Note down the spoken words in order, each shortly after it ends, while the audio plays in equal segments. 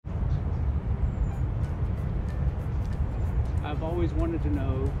I've always wanted to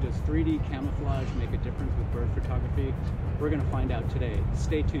know, does 3D camouflage make a difference with bird photography? We're going to find out today.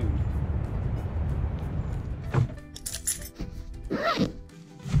 Stay tuned.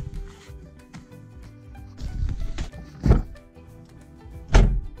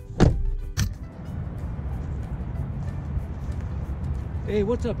 Hey,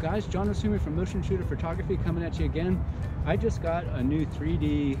 what's up guys? John Osumi from Motionshooter Photography coming at you again. I just got a new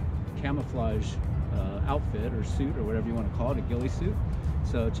 3D camouflage outfit or suit or whatever you want to call it, a ghillie suit.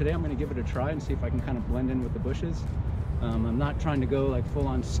 So today I'm going to give it a try and see if I can kind of blend in with the bushes. I'm not trying to go like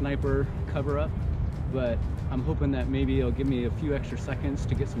full-on sniper cover up, but I'm hoping that maybe it'll give me a few extra seconds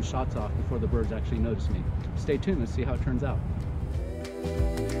to get some shots off before the birds actually notice me. Stay tuned, let's see how it turns out.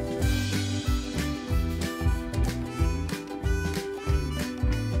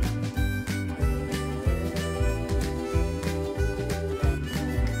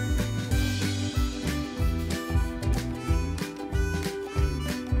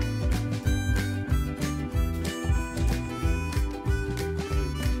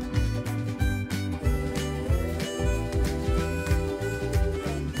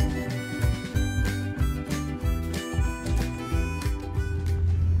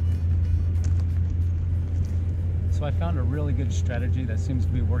 So I found a really good strategy that seems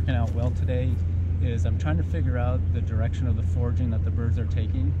to be working out well today. Is I'm trying to figure out the direction of the foraging that the birds are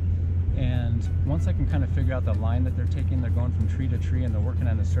taking, and once I can kind of figure out the line that they're taking, they're going from tree to tree and they're working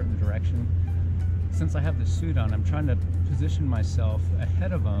in a certain direction. Since I have the suit on, I'm trying to position myself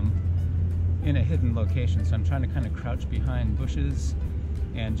ahead of them in a hidden location. So I'm trying to kind of crouch behind bushes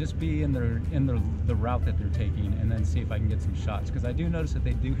and just be in the route that they're taking, and then see if I can get some shots, because I do notice that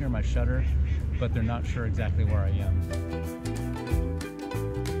they do hear my shutter, but they're not sure exactly where I am.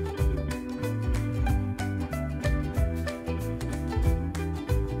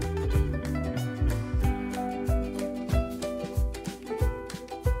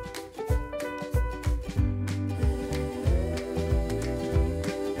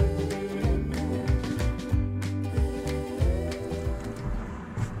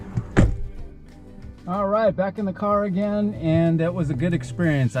 All right, back in the car again, and that was a good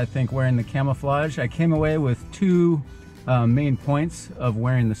experience, I think, wearing the camouflage. I came away with two main points of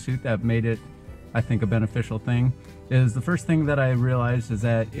wearing the suit that made it, I think, a beneficial thing. Is the first thing that I realized is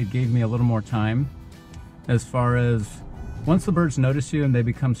that it gave me a little more time, as far as once the birds notice you and they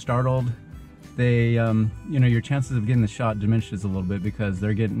become startled, they, you know, your chances of getting the shot diminishes a little bit because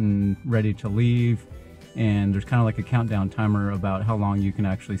they're getting ready to leave. And there's kind of like a countdown timer about how long you can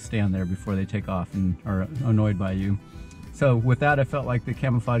actually stand there before they take off and are annoyed by you. So with that, I felt like the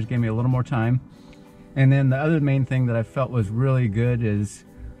camouflage gave me a little more time. And then the other main thing that I felt was really good is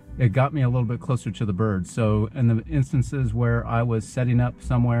it got me a little bit closer to the birds. So in the instances where I was setting up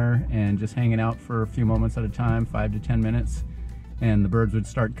somewhere and just hanging out for a few moments at a time, 5 to 10 minutes, and the birds would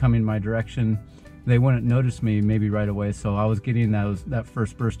start coming my direction, they wouldn't notice me maybe right away. So I was getting that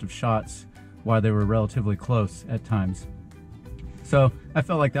first burst of shots while they were relatively close at times. So I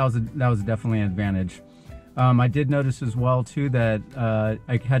felt like that was definitely an advantage. I did notice as well too that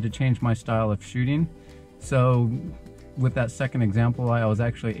I had to change my style of shooting. So with that second example, I was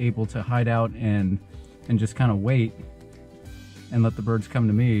actually able to hide out and just kind of wait and let the birds come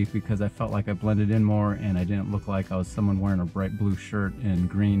to me, because I felt like I blended in more and I didn't look like I was someone wearing a bright blue shirt and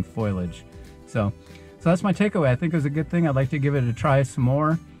green foliage. So that's my takeaway. I think it was a good thing. I'd like to give it a try some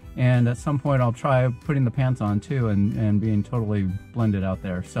more. And at some point I'll try putting the pants on too and being totally blended out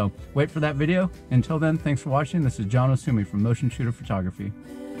there. So wait for that video. Until then, thanks for watching. This is John Osumi from Motionshooter Photography.